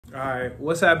All right,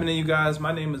 what's happening, you guys?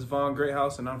 My name is Vaughn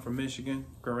Greathouse, and I'm from Michigan,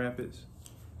 Grand Rapids.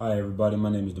 Hi, everybody. My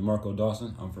name is DeMarco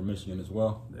Dawson. I'm from Michigan as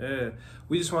well. Yeah,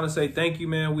 we just want to say thank you,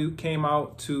 man. We came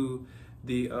out to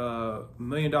the $1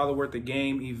 million worth of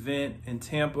game event in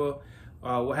Tampa.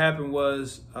 What happened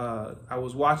was I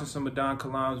was watching some of Don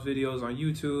Kilam's videos on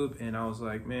YouTube, and I was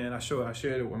like, man, I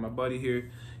shared it with my buddy here.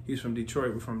 He's from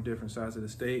Detroit. We're from different sides of the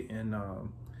state, and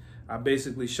I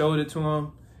basically showed it to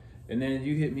him, and then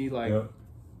you hit me like. Yep.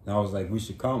 And I was like, we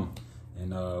should come,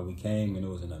 and we came, and it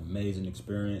was an amazing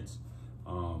experience.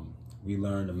 We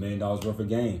learned $1 million worth of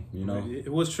game. You know,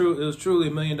 it was true. It was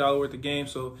truly $1 million worth of game.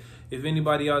 So if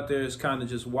anybody out there is kind of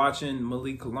just watching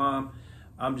Malik Kilam,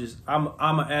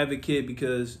 I'm an advocate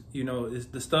because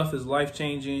the stuff is life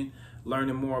changing.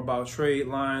 Learning more about trade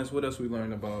lines. What else we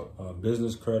learned about?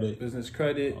 Business credit, the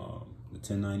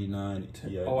 1099,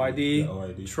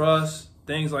 OID, trust.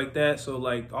 Things like that. So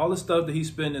like all the stuff that he's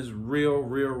spitting is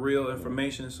real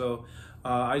information. So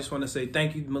I just want to say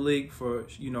thank you, Malik, for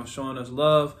showing us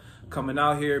love, coming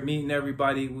out here, meeting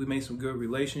everybody. We made some good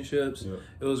relationships. Yeah.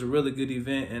 It was a really good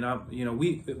event, and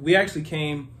we actually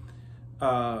came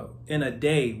in a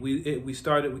day. We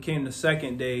came the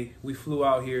second day. We flew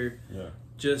out here. Yeah.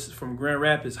 Just from Grand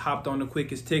Rapids, hopped on the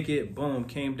quickest ticket, boom,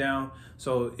 came down.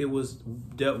 So it was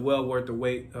well worth the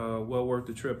wait, well worth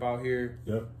the trip out here.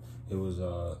 Yep. It was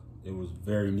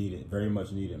very needed, very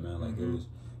much needed, man. Like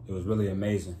it was really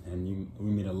amazing, and we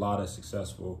meet a lot of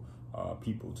successful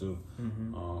people too,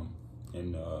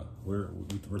 and we're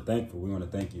thankful. We want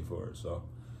to thank you for it. So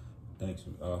thanks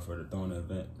for throwing the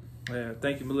event. Yeah,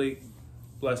 thank you, Malik.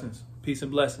 Blessings, peace and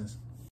blessings.